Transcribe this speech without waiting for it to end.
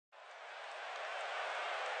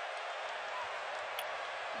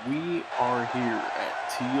We are here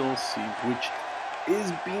at TLC, which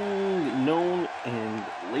is being known and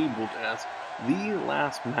labeled as the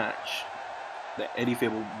last match that Eddie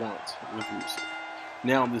Fable wants with Rusev.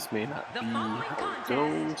 Now, this may not be how it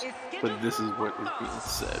goes, but this is what is being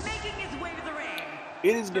said.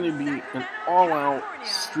 It is going to be an all-out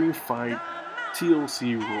street fight,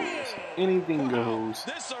 TLC rules. Anything goes.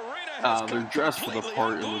 They're dressed for the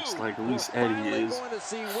part, it looks like, at least Eddie is.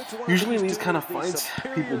 Usually in these kind of fights,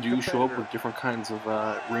 people do show up with different kinds of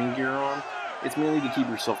ring gear on. It's mainly to keep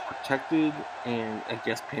yourself protected and, I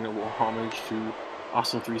guess, paying a little homage to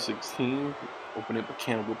Austin 316. Open up a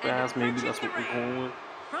can of whoop ass, maybe that's what we're going with.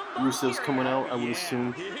 Rusev's coming out, I would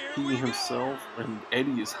assume he himself, and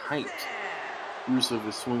Eddie is hyped. Rusev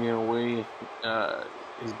is swinging away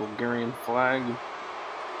his Bulgarian flag.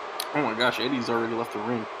 Oh my gosh, Eddie's already left the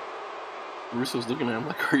ring. Rusev's looking at him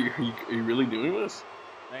like, are you really doing this?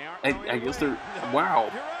 I guess they're, wow,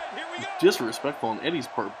 disrespectful on Eddie's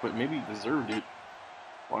part, but maybe he deserved it.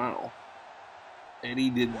 Wow. Eddie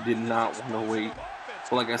did not want to wait.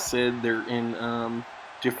 But like I said, they're in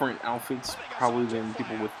different outfits probably than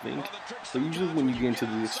people would think. But usually when you get into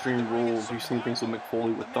the extreme rules, you've seen things with Mick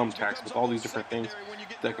Foley with thumbtacks, with all these different things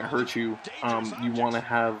that can hurt you. You want to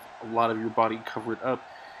have a lot of your body covered up.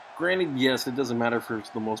 Granted, yes, it doesn't matter for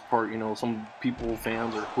the most part. You know, some people,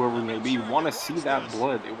 fans, or whoever it may be, want to see that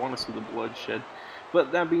blood. They want to see the bloodshed.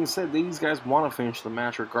 But that being said, these guys want to finish the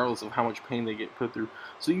match regardless of how much pain they get put through.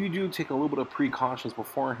 So you do take a little bit of precautions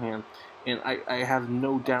beforehand. And I have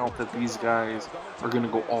no doubt that these guys are going to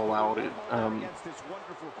go all out.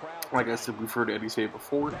 Like I said, we've heard Eddie say it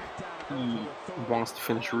before. He wants to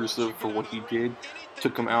finish Rusev for what he did.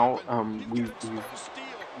 Took him out. We've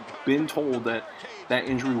been told that that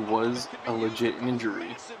injury was a legit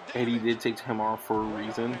injury. Eddie did take time off for a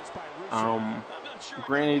reason.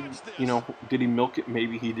 Granted, you know, did he milk it?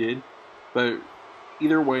 Maybe he did. But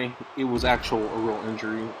either way, it was a real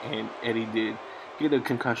injury, and Eddie did get a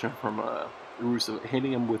concussion from Rusev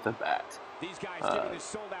hitting him with a bat.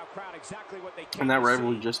 And that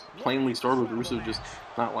rivalry just plainly started with Rusev just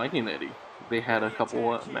not liking Eddie. They had a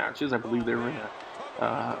couple of matches. I believe they were in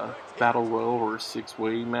a battle royal or a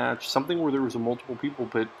six-way match, something where there was multiple people,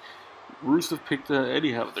 but Rusev picked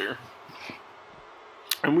Eddie out there.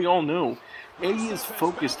 And we all know Eddie is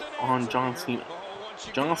focused on John Cena.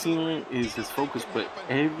 John Cena is his focus, but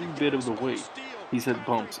every bit of the way he's had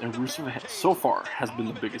bumps, and Rusev so far has been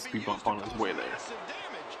the biggest speed bump on his way there.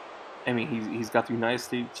 I mean, he's got the United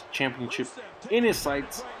States Championship in his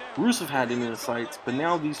sights. Rusev had it in his sights, but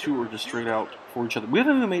now these two are just straight out for each other. We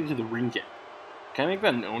haven't even made it to the ring yet. Can I make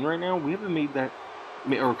that known right now? We haven't made that,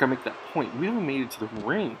 or can I make that point? We haven't made it to the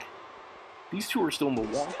ring. These two are still in the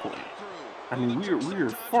walkway. I mean, we are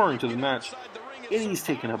far into the match. Eddie's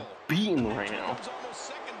taking a beating right now,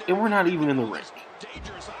 and we're not even in the ring.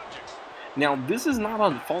 Now, this is not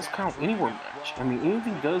a false count anywhere match. I mean,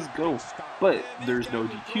 anything does go, but there's no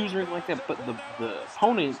DQs or anything like that. But the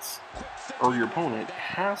opponents, or your opponent,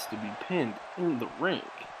 has to be pinned in the ring.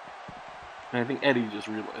 And I think Eddie just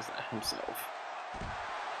realized that himself.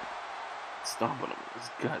 Stomping him in his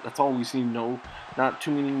gut. That's all we see. No, not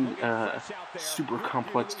too many super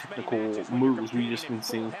complex technical moves. We've just been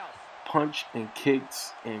seeing punch and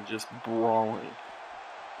kicks and just brawling.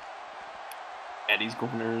 Eddie's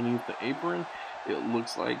going underneath the apron. It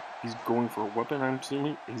looks like he's going for a weapon, I'm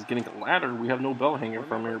assuming. He's getting a ladder. We have no bell hanging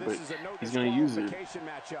from here, but he's going to use it.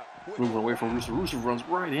 Moving away from Rusev. Rusev runs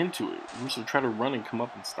right into it. Rusev tried to run and come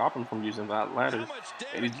up and stop him from using that ladder.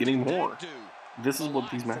 And he's getting more. This is what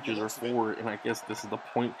these matches are for, and I guess this is the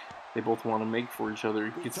point they both want to make for each other.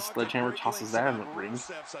 He gets a sledgehammer, tosses that in the ring.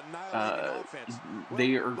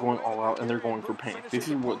 They are going all out, and they're going for pain. This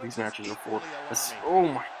is what these matches are for. Oh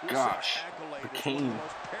my gosh. The cane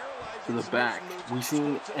to the back. We've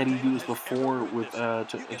seen Eddie do this before with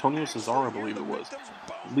Antonio Cesaro, I believe it was,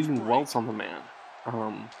 leaving welts on the man.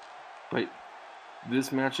 But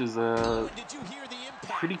this match is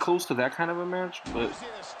pretty close to that kind of a match, but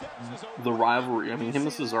the rivalry, I mean, him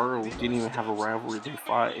and Cesaro didn't even have a rivalry. They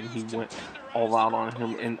fought, and he went all out on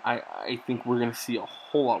him, and I think we're going to see a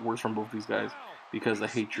whole lot worse from both these guys because of the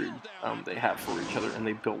hatred they have for each other, and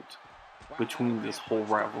they built between this whole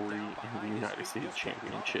rivalry and the United States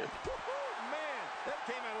Championship.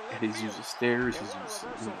 And he's using stairs, he's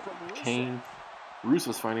using the cane.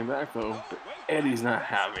 Rusev's fighting back though, but Eddie's not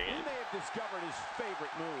having it.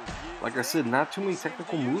 Like I said, not too many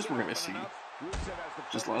technical moves we're going to see.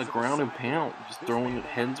 Just a lot of ground and pound, just throwing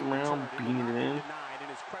heads around, beating it in.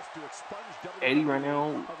 Eddie right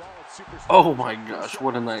now, oh my gosh,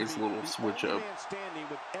 what a nice little switch up.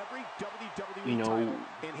 You know,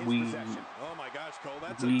 we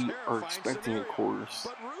we are expecting, of course,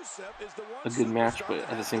 a good match, but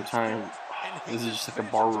at the same time, this is just like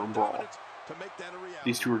a barroom brawl.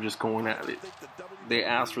 These two are just going at it. They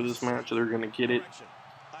asked for this match, so they're going to get it,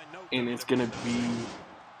 and it's going to be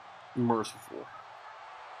merciful.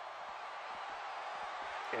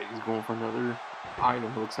 Eddie's going for another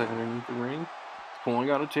item, looks like underneath the ring. He's pulling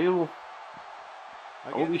out a table.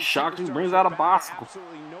 I won't be shocked if he brings out a bicycle.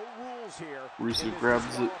 Rusev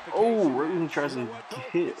grabs it. Oh, right when he tries to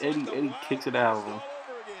hit Eddie, Eddie kicks it out of him.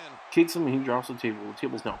 Kicks him and he drops the table. The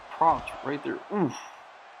table's now propped right there. Oof.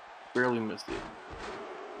 Barely missed it.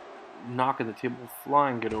 Knocking the table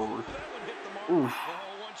flying, get over. Oof.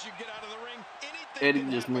 Eddie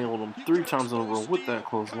just nailed him 3 times in a row with that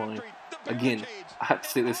clothesline. Again, I have to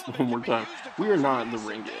say this one more time. We are not in the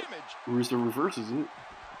ring yet. Rusev reverses it.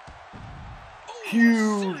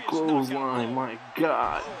 Huge clothesline, my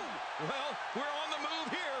God.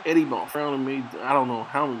 Eddie bounced around and made, I don't know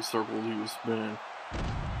how many circles he was spinning.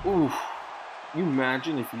 Oof. You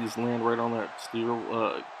imagine if he just landed right on that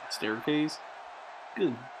staircase?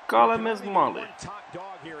 Good God, I missed Molly.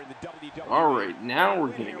 Alright, now we're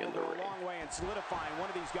getting in the ring.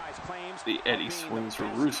 The Eddie swings for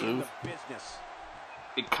Rusev.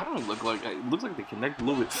 It kind of looks like they connect a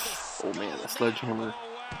little bit. Oh man, that sledgehammer.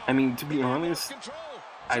 I mean, to be honest,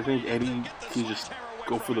 I think Eddie could just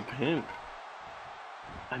go for the pin.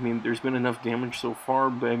 I mean, there's been enough damage so far,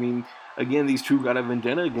 but I mean, again, these two got a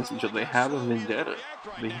vendetta against each other. They have a vendetta.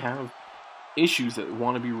 They have issues that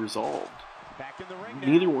want to be resolved.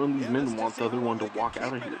 Neither one of these men wants the other one to walk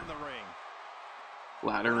out of here.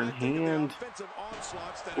 Ladder in hand.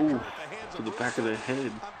 Ooh, to the back of the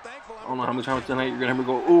head. I don't know how many times tonight you're going to have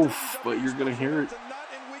to go, oof, but you're going to hear it.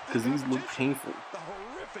 Because these look painful.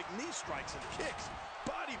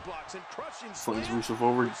 Slings Rusev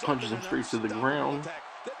over, punches him straight to the ground.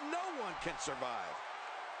 I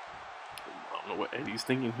don't know what Eddie's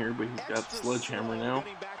thinking here, but he's got the sledgehammer now.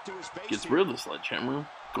 Gets rid of the sledgehammer.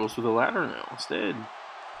 Goes for the ladder now instead.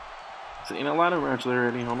 This ain't a ladder match there,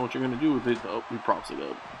 Eddie. I don't know what you're going to do with it. Oh, he props it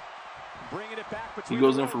up. He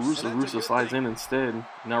goes in for Rusev. Rusev slides in instead.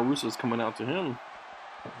 Now Rusev's coming out to him.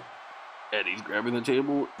 Eddie's grabbing the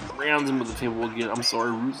table. Rounds him with the table again. I'm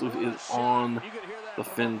sorry, Rusev is on the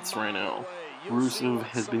fence right now. Rusev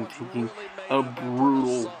has been taking a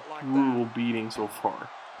brutal beating so far.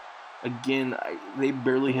 Again, they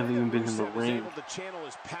barely have even been in the ring.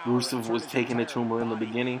 Rusev was taking it to him in the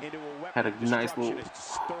beginning. Had a nice little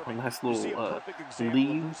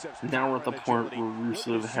lead. Now we're at the point where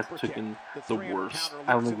Rusev has taken the worst.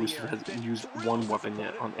 I don't think Rusev has used one weapon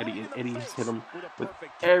yet on Eddie, and Eddie has hit him with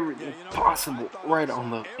everything possible right on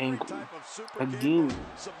the ankle. Again,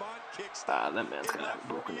 that man's gonna have a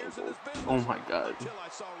broken ankle. Oh my God.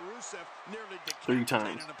 3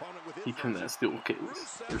 times. He turned that steel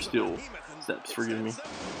case. Or steel steps, forgive me.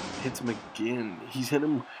 Hits him again. He's hit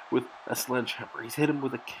him with a sledgehammer. He's hit him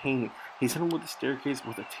with a cane. He's hit him with a staircase,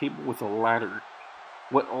 with a table, with a ladder.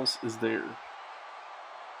 What else is there?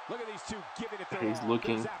 He's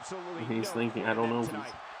looking, and he's thinking, I don't know if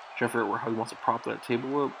he's trying to figure out how he wants to prop that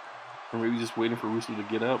table up, or maybe just waiting for Rusev to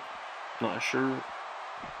get up. Not sure.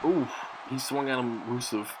 Ooh, he swung at him.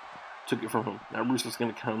 Rusev took it from him. Now Rusev's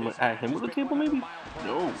going to come at him with a table, maybe?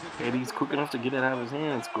 No. Eddie's quick enough to get it out of his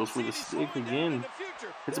hands. Goes for the stick again.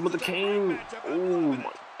 Hits him with the cane. Oh,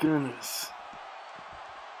 my goodness.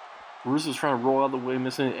 Rusev's trying to roll out of the way,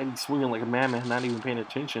 missing it. Eddie's swinging like a madman, not even paying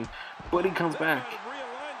attention. But he comes back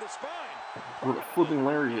with a flipping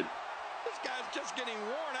lariat.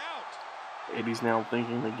 Eddie's now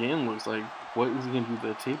thinking again, looks like, what is he going to do to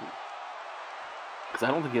the table? Because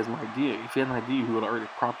I don't think he has an idea. If he had an idea, he would have already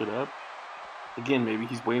propped it up. Again, maybe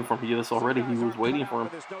he's waiting for him to get this already. He was waiting for him,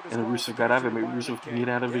 and then Rusev got out of it. Maybe Rusev can get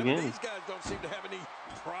out of it again.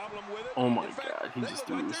 Oh my God, he just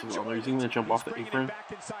threw Rusev on there. Is he going to jump off the apron?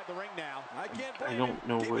 I don't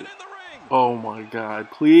know what. Oh my God,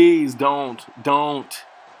 please don't.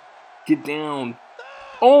 Get down.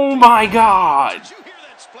 Oh my God.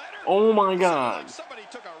 Oh my God.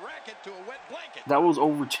 That was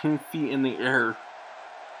over 10 feet in the air.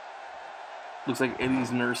 Looks like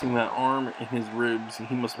Eddie's nursing that arm and his ribs.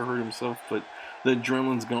 He must have hurt himself, but the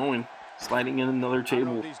adrenaline's going. Sliding in another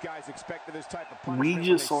table. We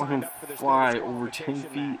just saw him fly over 10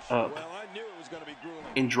 feet up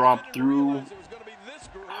and drop through.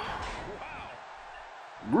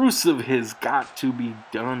 Rusev has got to be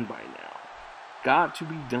done by now. Got to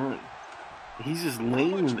be done. He's just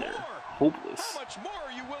laying there, hopeless.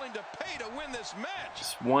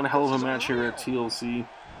 Just one hell of a match here at TLC.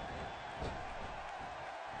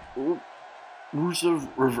 Ooh. Rusev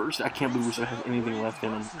reversed. I can't believe Rusev has anything left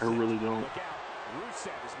in him. I really don't.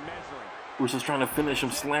 Rusev's trying to finish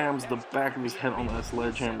him, slams the back of his head on that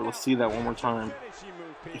sledgehammer. Let's see that one more time.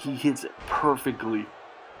 He hits it perfectly.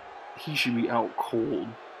 He should be out cold.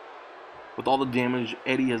 With all the damage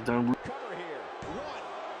Eddie has done.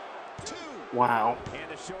 Wow.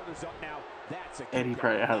 Eddie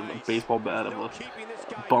probably has a baseball bat of a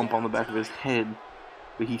bump on the back of his head,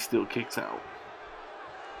 but he still kicks out.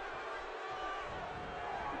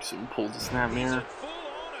 So he pulls the snapmare,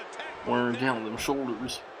 wearing down them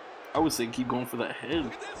shoulders. I would say keep going for that head.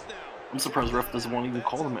 I'm surprised ref doesn't want to even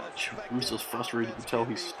call the match. Rusev's frustrated. You can tell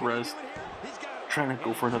he's stressed. Trying to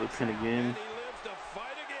go for another pin again.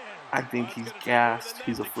 I think he's gassed.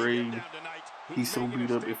 He's afraid. He's so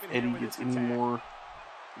beat up. If Eddie gets any more,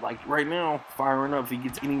 like right now, firing up, if he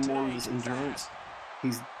gets any more of this endurance,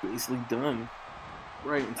 he's basically done.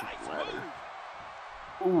 Right into the ladder.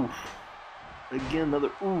 Oof. Again,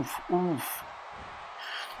 another oof, oof.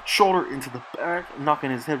 Shoulder into the back, knocking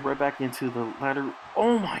his head right back into the ladder.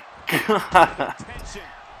 Oh my god.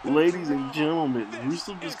 Ladies and gentlemen,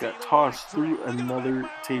 Rusev just got tossed through another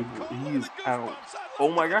table. He is out. Oh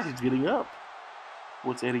my gosh, he's getting up.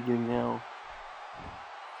 What's Eddie getting now?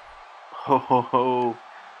 Ho ho ho.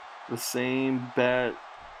 The same bat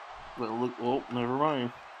that looked, oh, never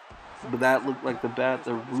mind. But that looked like the bat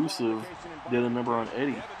that Rusev did a number on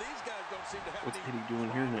Eddie. What's Eddie doing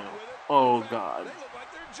here now? Oh god.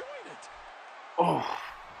 Oh.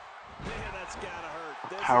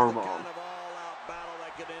 A powerbomb.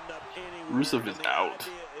 Rusev is out.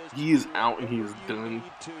 He is out and he is done.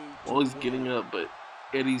 Well, he's getting up, but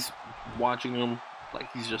Eddie's watching him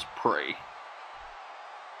like he's just prey.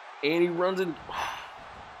 And he runs in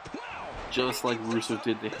just like Rusev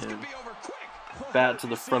did to him. Bat to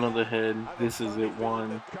the front of the head. This is it.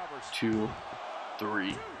 1, 2,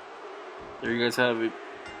 3. There you guys have it.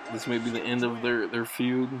 This may be the end of their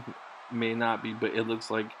feud. May not be, but it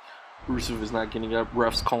looks like Rusev is not getting up.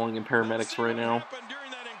 Refs calling in paramedics right now.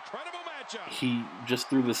 He just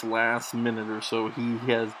through this last minute or so, he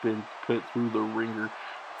has been put through the ringer,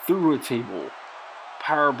 through a table,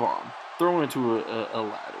 powerbomb, thrown into a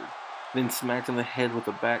ladder, then smacked in the head with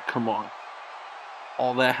the bat. Come on.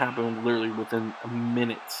 All that happened literally within a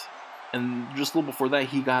minute. And just a little before that,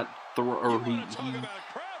 he got he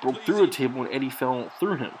broke through a table and Eddie fell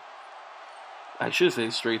through him. I should say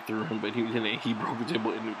straight through him, but he didn't. He broke the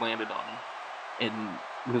table and landed on him. And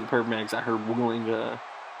with the paramedics, I heard wheeling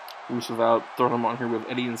Rusev out, throwing him on here with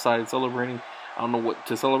Eddie inside celebrating. I don't know what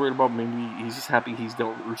to celebrate about. Maybe he's just happy he's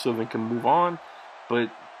dealt with Rusev and can move on. But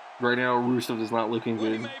right now, Rusev is not looking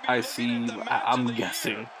good. I'm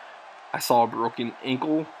guessing. I saw a broken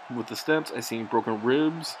ankle with the steps. I seen broken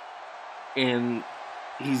ribs. And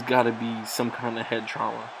he's got to be some kind of head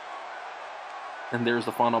trauma. And there's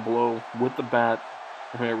the final blow with the bat.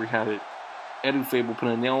 And there we have it. Eddie Fable put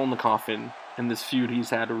a nail in the coffin in this feud he's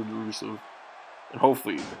had with Rusev. And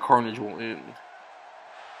hopefully the carnage will end.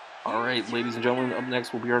 Alright, ladies and gentlemen, up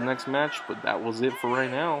next will be our next match. But that was it for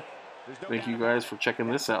right now. Thank you guys for checking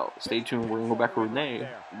this out. Stay tuned. We're going to go back to Renee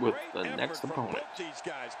with the next opponent.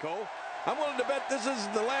 I'm willing to bet this is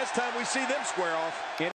the last time we see them square off.